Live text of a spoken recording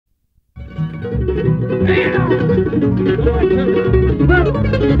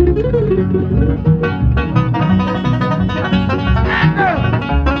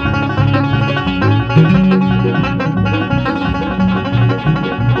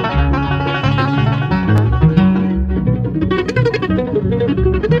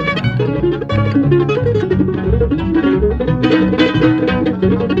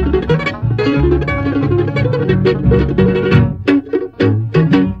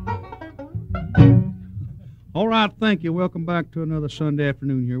Thank you. Welcome back to another Sunday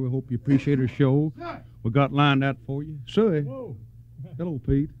afternoon here. We hope you appreciate our show. We got lined out for you. Suey. Hello,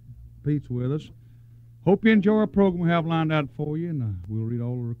 Pete. Pete's with us. Hope you enjoy our program we have lined out for you, and we'll read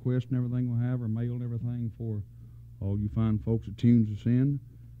all the requests and everything we have, our mail and everything for all you fine folks that tunes us in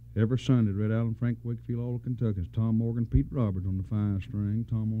every Sunday. Red Allen, Frank Wakefield, all the Kentuckians. Tom Morgan, Pete Roberts on the fine string.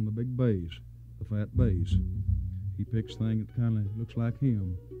 Tom on the big bass, the fat bass. He picks things that kind of looks like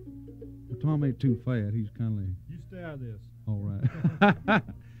him. Well, Tom ain't too fat. He's kind of... You stay out of this. All right.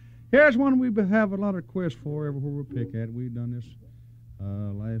 Here's one we have a lot of requests for everywhere we pick at. We've done this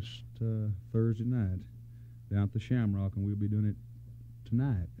last Thursday night down at the Shamrock, and we'll be doing it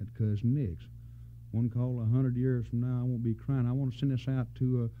tonight at Cousin Nick's. One called 100 Years From Now, I Won't Be Crying. I want to send this out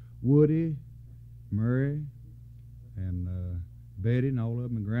to Woody, Murray, and Betty, and all of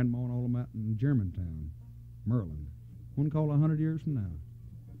them, and Grandma, and all of them out in Germantown, Maryland. One called 100 Years From Now.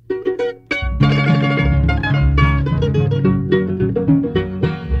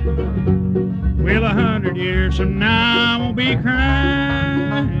 Well, 100 years from now I won't be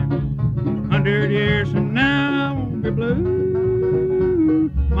crying. 100 years from now I won't be blue.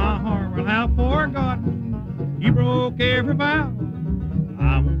 My heart will have forgotten you broke every vow.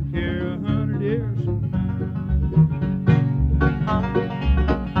 I won't care 100 years from now.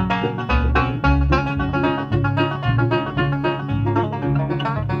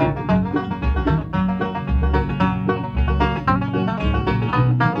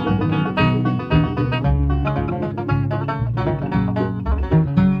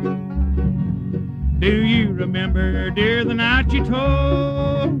 Do you remember, dear, the night you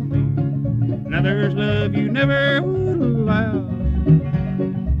told me another's love you never would allow?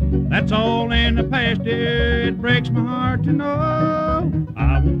 That's all in the past, dear. It breaks my heart to know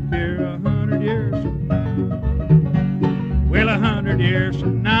I won't care 100 years from now. Well, 100 years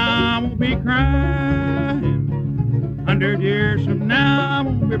from now I won't be crying. 100 years from now I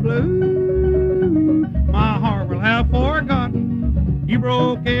won't be blue. My heart will have forgotten you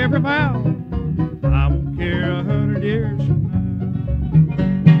broke every vow. I won't care 100 years from now.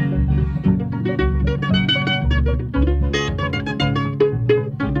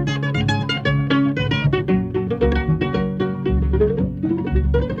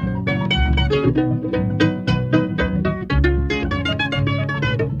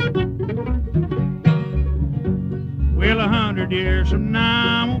 Well, 100 years from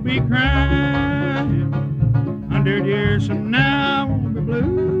now I won't be crying. 100 years from now I won't be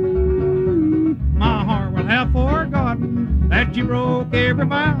blue. My heart will have forgotten that you broke every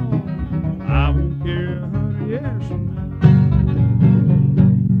vow. I won't care 100 years from now.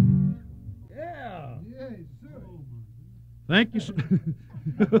 Yeah. Thank you.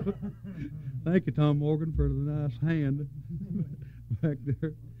 Thank you, Tom Morgan, for the nice hand back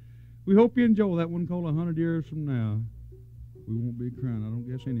there. We hope you enjoy that one called 100 Years From Now. We won't be crying. I don't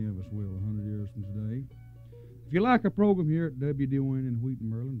guess any of us will 100 years from today. If you like our program here at WDON in Wheaton,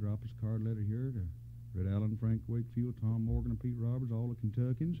 Maryland, drop us a card letter here to Red Allen, Frank Wakefield, Tom Morgan, and Pete Roberts, all the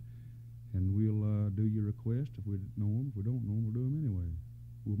Kentuckians, and we'll do your request. If we know them, if we don't know them, we'll do them anyway.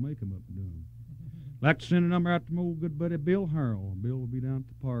 We'll make them up and do them. Like to send a number out to my old good buddy Bill Harrell. Bill will be down at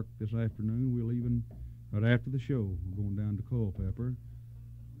the park this afternoon. We're leaving right after the show. We're going down to Culpeper,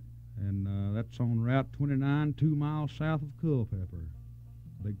 and that's on Route 29, 2 miles south of Culpeper.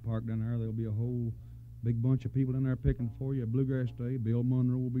 Big park down there. There'll be a whole big bunch of people in there picking for you. Bluegrass Day. Bill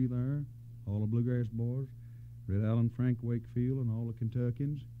Monroe will be there. All the Bluegrass boys. Red Allen, Frank Wakefield, and all the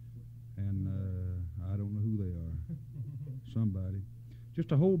Kentuckians. And I don't know who they are. Somebody.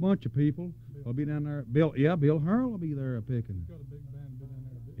 Just a whole bunch of people. I'll be down there. Bill Harrell will be there picking. Got a big band down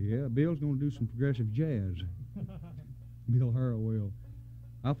there. Yeah, Bill's going to do some progressive jazz. Bill Harrell will.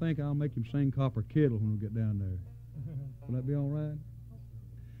 I think I'll make him sing Copper Kettle when we get down there. Will that be all right?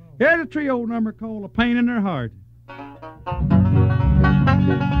 Here's a trio number called A Pain in Their Heart.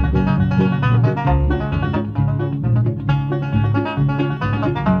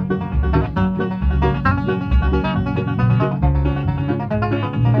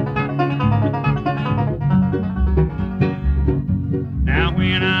 Now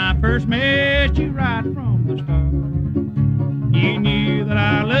when I first met you right from the start, you knew that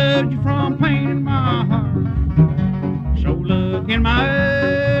I loved you from pain in my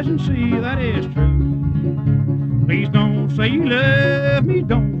say you love me,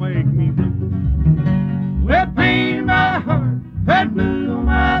 don't make me blue. With pain in my heart and blues on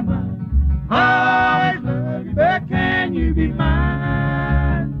my mind, I always love you, but can you be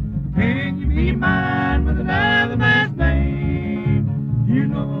mine? Can you be mine with another man's name? You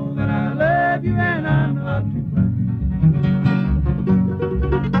know that I love you and I'm not to blame.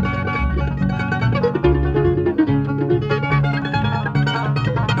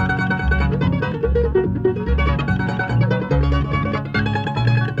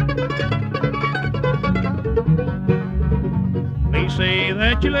 Say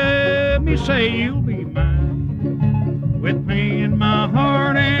that you love me, say you'll be mine, with pain in my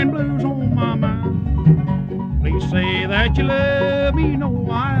heart and blues on my mind. Please say that you love me, know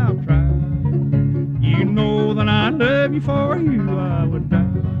I'll try. You know that I love you, for you I would die.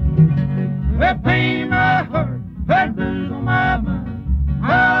 With pain in my heart and blues on my mind,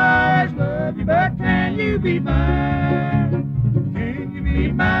 I always love you, but can you be mine? Can you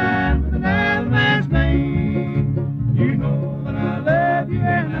be mine with another man's name? You know I love you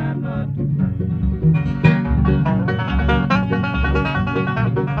and I'm not to blame.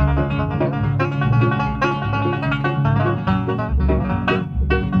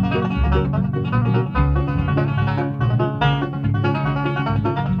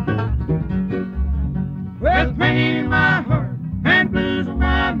 With pain in my heart and blues on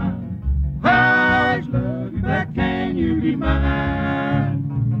my mind, I always love you, but can you be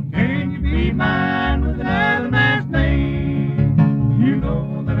mine? Can you be mine with another man's name? You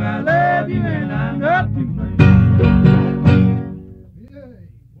know that I love you and I'm not to blame.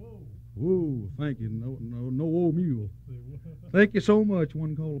 Whoa, thank you. No old mule. Thank you so much.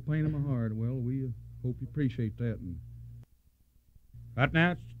 One called Pain in My Heart. Well, we hope you appreciate that. And right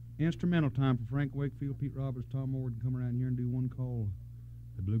now it's instrumental time for Frank Wakefield, Pete Roberts, Tom Moore to come around here and do one called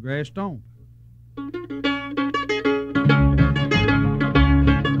the Bluegrass Stomp.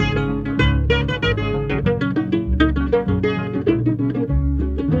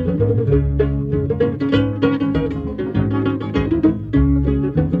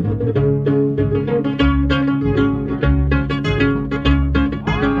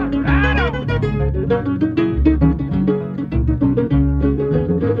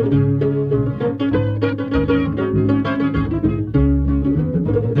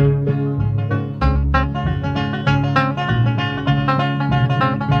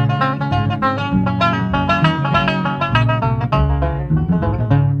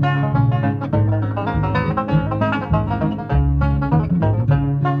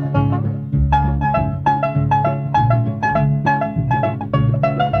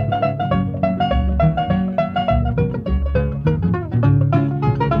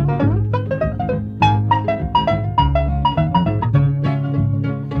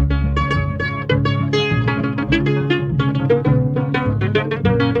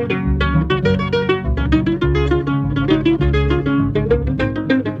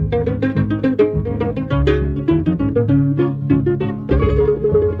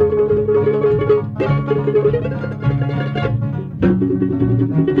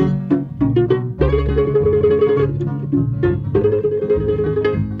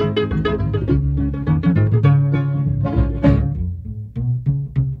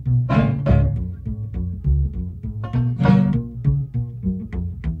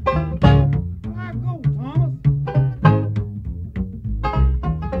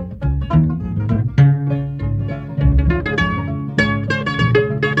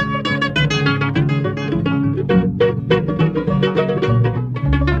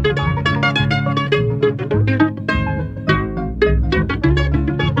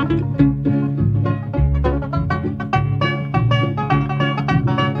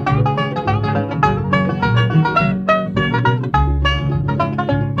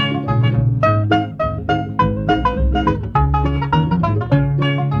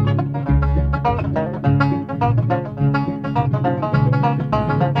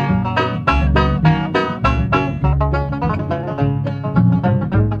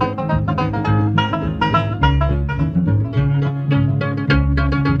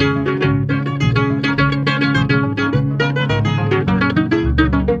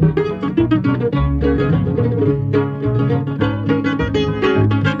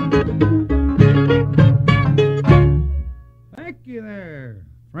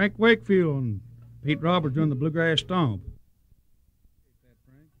 Frank Wakefield and Pete Roberts doing the Bluegrass Stomp.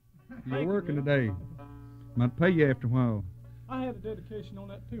 You're working today. Might pay you after a while. I had a dedication on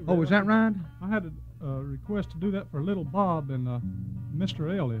that too. Oh, is that right? I had a request to do that for Little Bob and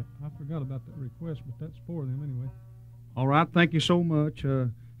Mr. Elliott. I forgot about that request, but that's for them anyway. All right, thank you so much.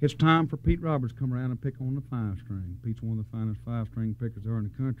 It's time for Pete Roberts to come around and pick on the 5-string. Pete's one of the finest 5-string pickers there in the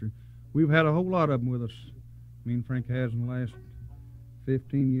country. We've had a whole lot of them with us. Me and Frank has in the last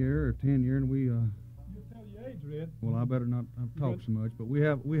 15 year or 10 year, and we. You'll tell your age, Red. Well, I better not talk so much, but we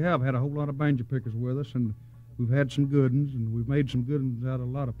have had a whole lot of banjo pickers with us, and we've had some good ones, and we've made some good ones out of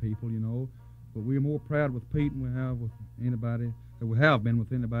a lot of people, you know. But we're more proud with Pete than we have with anybody, that we have been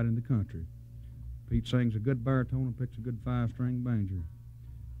with anybody in the country. Pete sings a good baritone and picks a good 5-string banjo.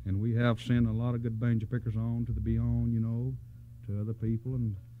 And we have sent a lot of good banjo pickers on to the beyond, you know, to other people,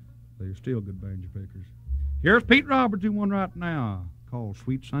 and they're still good banjo pickers. Here's Pete Roberts doing one right now called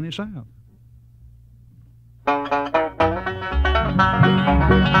Sweet Sunny South.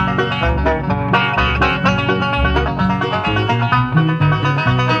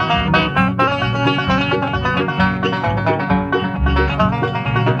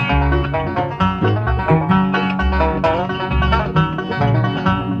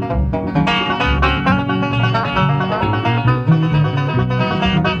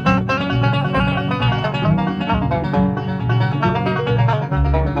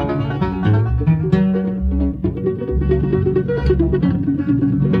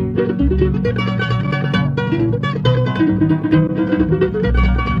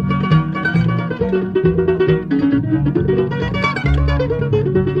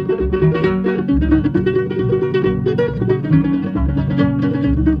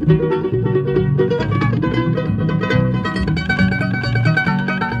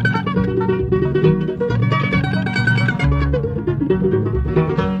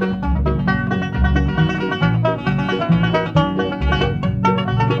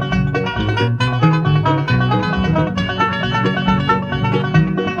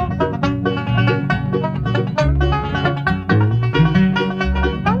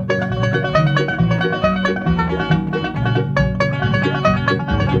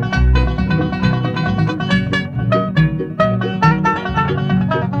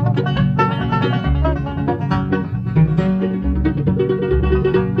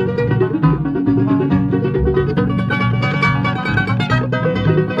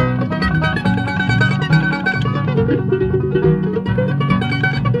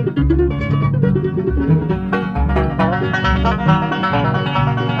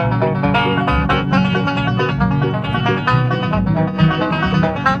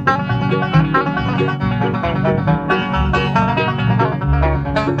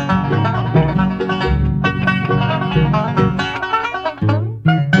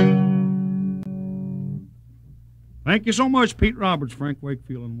 Thank you so much, Pete Roberts, Frank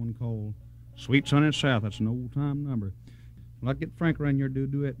Wakefield, on one called Sweet Sunny South. That's an old-time number. I'd like to get Frank around here to do a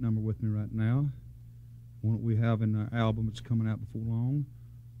duet number with me right now. One that we have in our album that's coming out before long.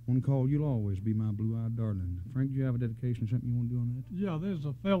 One called You'll Always Be My Blue-Eyed Darling. Frank, do you have a dedication, something you want to do on that? Yeah, there's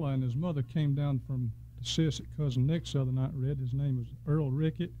a fella and his mother came down from to see us at Cousin Nick's the other night, Red. His name was Earl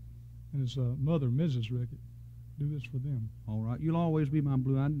Rickett, and his mother, Mrs. Rickett. Do this for them. All right. You'll always be my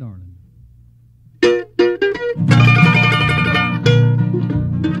blue-eyed darling.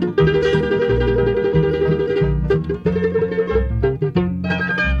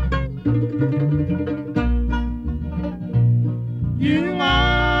 You'll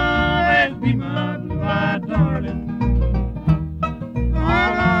always be my blue-eyed darling.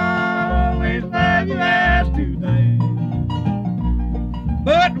 I'll always love you as today.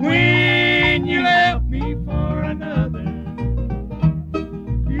 But when you left me for another,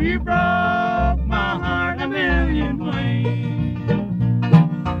 you broke my heart a million ways.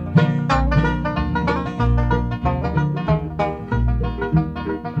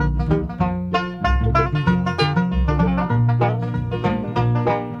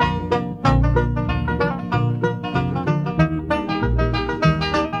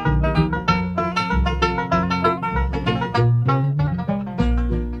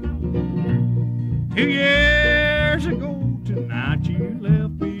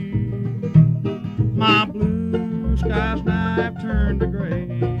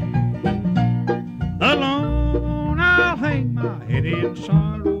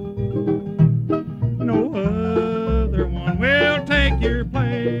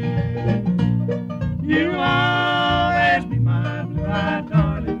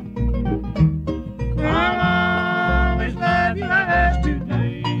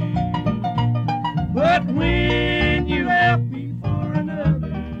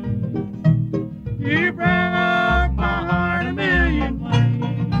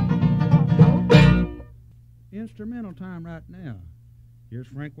 Instrumental time right now. Here's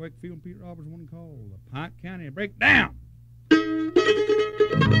Frank Wakefield and Pete Roberts, one called the Pike County Breakdown.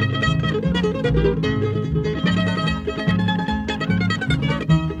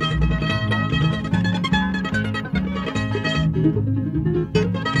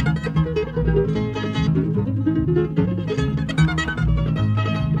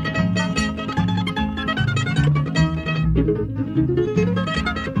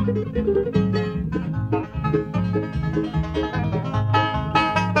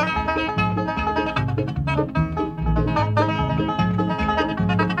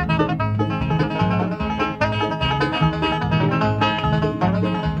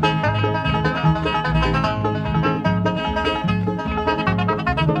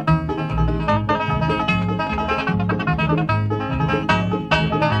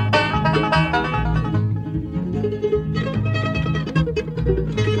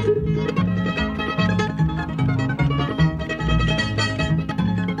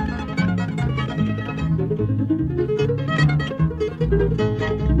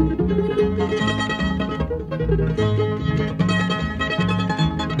 Thank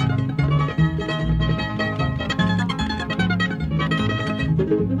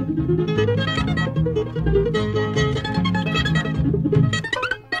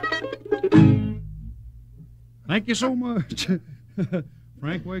you so much.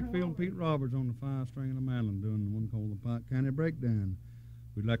 Frank Wakefield and Pete Roberts on the 5-string of the mandolin doing the one called the Pike County Breakdown.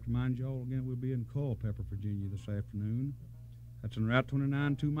 We'd like to remind you all again we'll be in Culpeper, Virginia this afternoon. That's on Route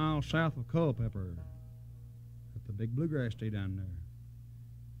 29, 2 miles south of Culpeper. At the big Bluegrass stay down there.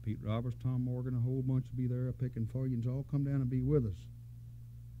 Pete Roberts, Tom Morgan, a whole bunch will be there picking for you, and all come down and be with us.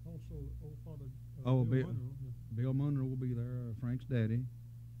 Also, old Father Bill Monroe. Bill Monroe will be there, Frank's daddy.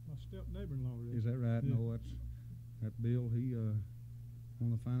 My step-neighbor-in-law, really. Is that right? Yeah. No, that Bill, he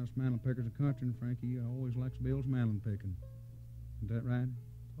one of the finest mandolin pickers in the country, and Frankie always likes Bill's mandolin picking. Is that right?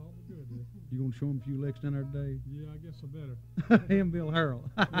 Probably good, yeah. You gonna show him a few licks down there today? Yeah, I guess I better. Him, Bill Harrell.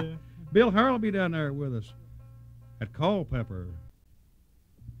 Yeah. Bill Harrell will be down there with us at Culpeper.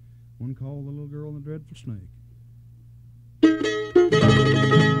 One called The Little Girl and the Dreadful Snake.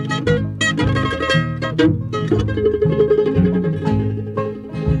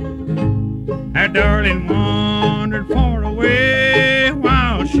 Our darling wandered far away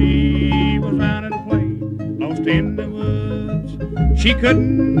while she was out at play, lost in the woods. She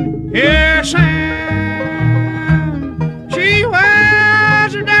couldn't hear a sound. She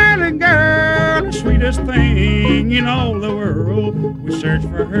was a darling girl, the sweetest thing in all the world. We searched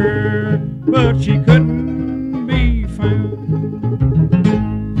for her, but she couldn't be found.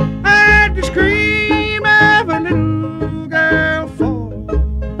 I had to scream of a little girl far away.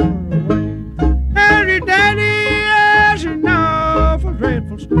 And her daddy has an awful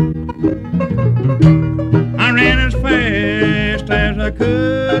dreadful snake. I ran as fast as I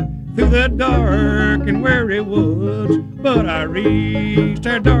could through the dark and weary woods, but I reached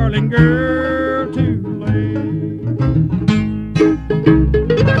our darling girl too late.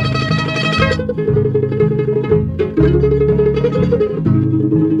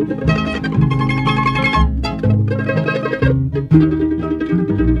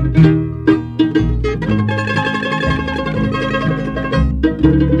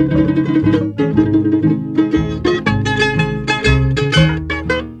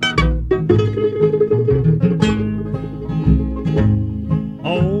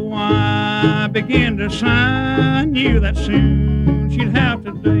 Oh, I began to sign, knew that soon she'd have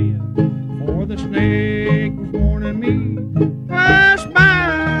to die, for the snake was warning me close by.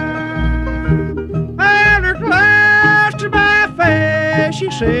 I held her close to my face.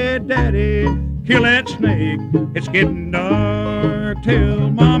 She said, Daddy, kill that snake. It's getting dark. Tell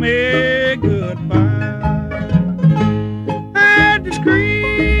Mommy goodbye. I had to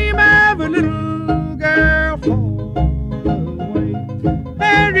scream of a little girl far away.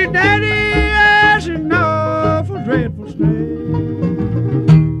 And her daddy has an awful dreadful snake.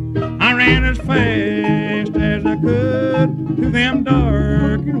 I ran as fast as I could through them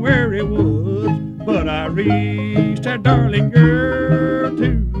dark and weary woods, but I reached our darling girl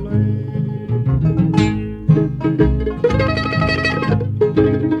too late.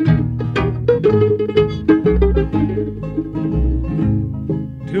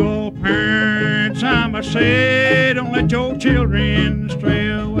 To all parents I must say, don't let your children stray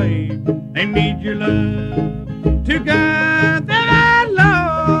away. They need your love to guide them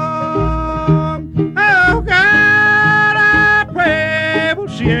along. Oh God, I pray we'll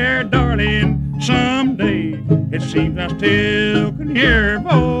see our darling someday. It seems I still can hear her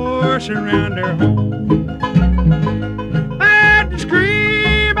voice around her home. I had to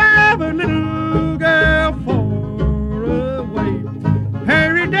scream of a little girl far away.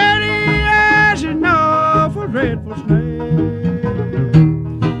 Harry Daddy has an awful dreadful snake.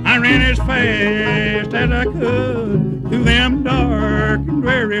 I ran as fast as I could through them dark and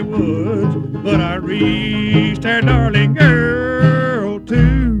dreary woods, but I reached our darling girl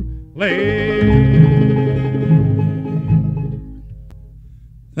too late.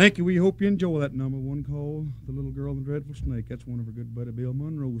 Thank you. We hope you enjoy that number one called The Little Girl and the Dreadful Snake. That's one of our good buddy Bill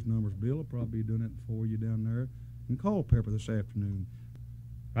Monroe's numbers. Bill will probably be doing it for you down there in Culpeper this afternoon.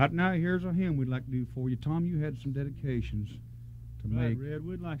 Right now, here's a hymn we'd like to do for you. Tom, you had some dedications to Right, make. Red,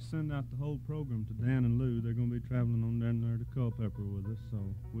 we'd like to send out the whole program to Dan and Lou. They're going to be traveling on down there to Culpeper with us,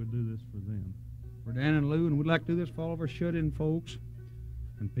 so we'll do this for them. For Dan and Lou, and we'd like to do this for all of our shut-in folks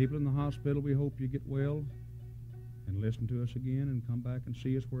and people in the hospital. We hope you get well and listen to us again and come back and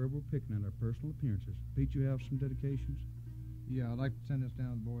see us wherever we're picking at our personal appearances. Pete, you have some dedications? Yeah, I'd like to send this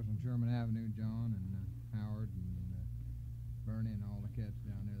down to the boys on Sherman Avenue, John and Howard and Bernie and all the cats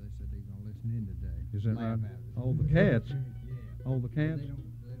down there. They said they're going to listen in today. Is that Laugh right? at us. All the cats? Yeah. All the cats? They don't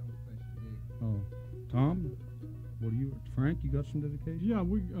especially dig. Oh. Tom? What do you, Frank? You got some dedication? Yeah,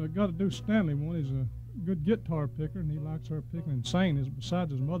 we got to do Stanley one. He's a good guitar picker, and he likes our picking and singing.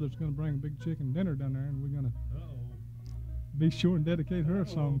 Besides, his mother's going to bring a big chicken dinner down there, and we're going to be sure and dedicate her a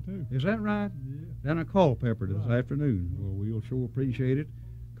song too. Is that right? Yeah. Down at Culpeper this afternoon. Well, we'll sure appreciate it.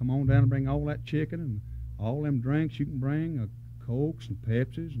 Come on down and bring all that chicken and all them drinks you can bring, Cokes and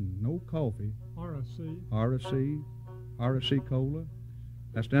Pepsis and no coffee. RSC Cola.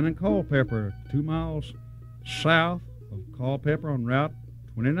 That's down in Culpeper, 2 miles south of Culpeper on Route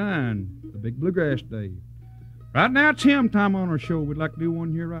 29, the big Bluegrass Day. Right now it's hymn time on our show. We'd like to do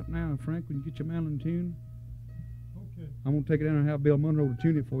one here right now. Frank, when you get your mandolin tune? Okay. I'm going to take it down and have Bill Monroe to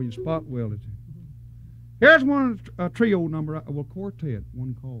tune it for you and spot weld it. Here's one, a trio number, a quartet,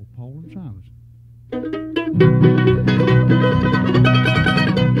 one called Paul and Silas.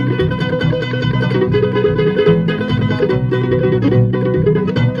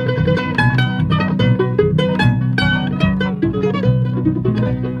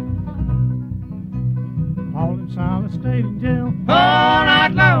 Paul and Silas stayed in jail all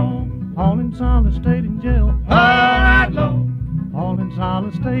night long. Paul and Silas stayed in jail all night long. Paul and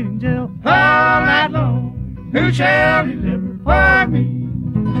Silas stayed in jail all night long. Who shall deliver for me?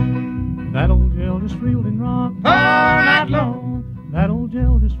 That old jail just reeled and rocked all night long. That old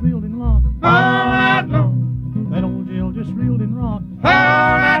jail just reeled and rocked all night long. That old jail just reeled and rocked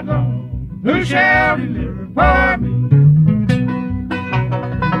all night long. Who shall deliver for me?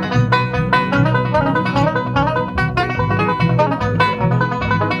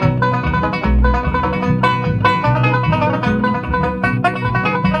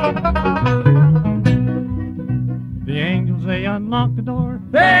 The angels, they unlocked the door.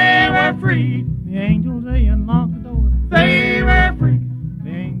 They were free. The angels, they unlocked the door. They were free. The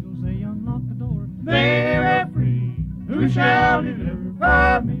angels, they unlocked the door. They were free. Who shall deliver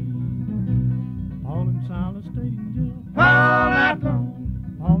for me? Paul and Silas stayed in jail all night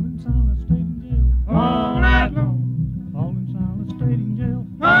long. Paul and Silas stayed in jail all night long. Paul and Silas stayed in jail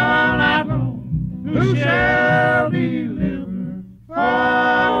all night long. Who shall deliver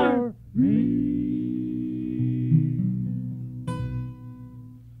for me?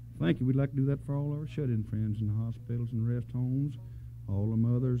 Thank you. We'd like to do that for all our shut-in friends in the hospitals and rest homes, all the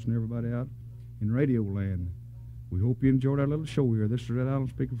mothers and everybody out in radio land. We hope you enjoyed our little show here. This is Red Island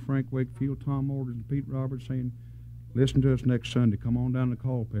speaker Frank Wakefield, Tom Orders, and Pete Roberts saying, listen to us next Sunday. Come on down to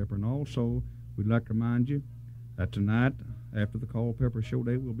Culpeper. And also, we'd like to remind you that tonight, after the Culpeper show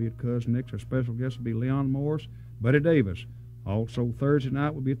date, we'll be at Cousin Nick's. Our special guest will be Leon Morris, Buddy Davis. Also, Thursday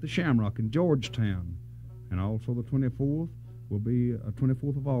night, we'll be at the Shamrock in Georgetown. And also the 24th will be,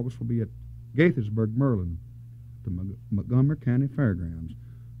 24th of August, will be at Gaithersburg, Maryland, the Montgomery County Fairgrounds.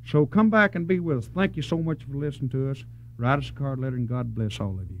 So come back and be with us. Thank you so much for listening to us. Write us a card letter, and God bless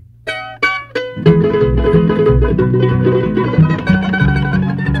all of you.